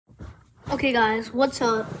Okay, guys, what's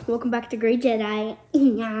up? Welcome back to Great Jedi.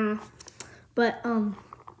 Yeah. But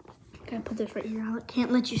gotta put this right here. I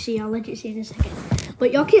can't let you see. I'll let you see in a second.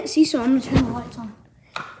 But y'all can't see, so I'm gonna turn the lights on.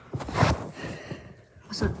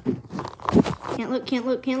 What's up? Can't look. Can't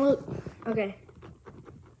look. Can't look. Okay.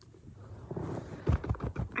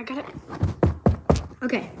 I got it.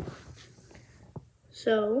 Okay.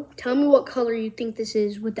 So tell me what color you think this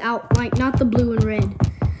is without, like, not the blue and red.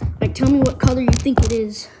 Like, tell me what color you think it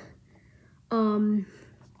is.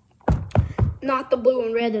 Not the blue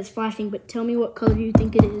and red that's flashing, but tell me what color you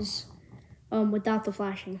think it is without the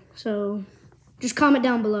flashing. So just comment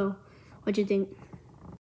down below what you think.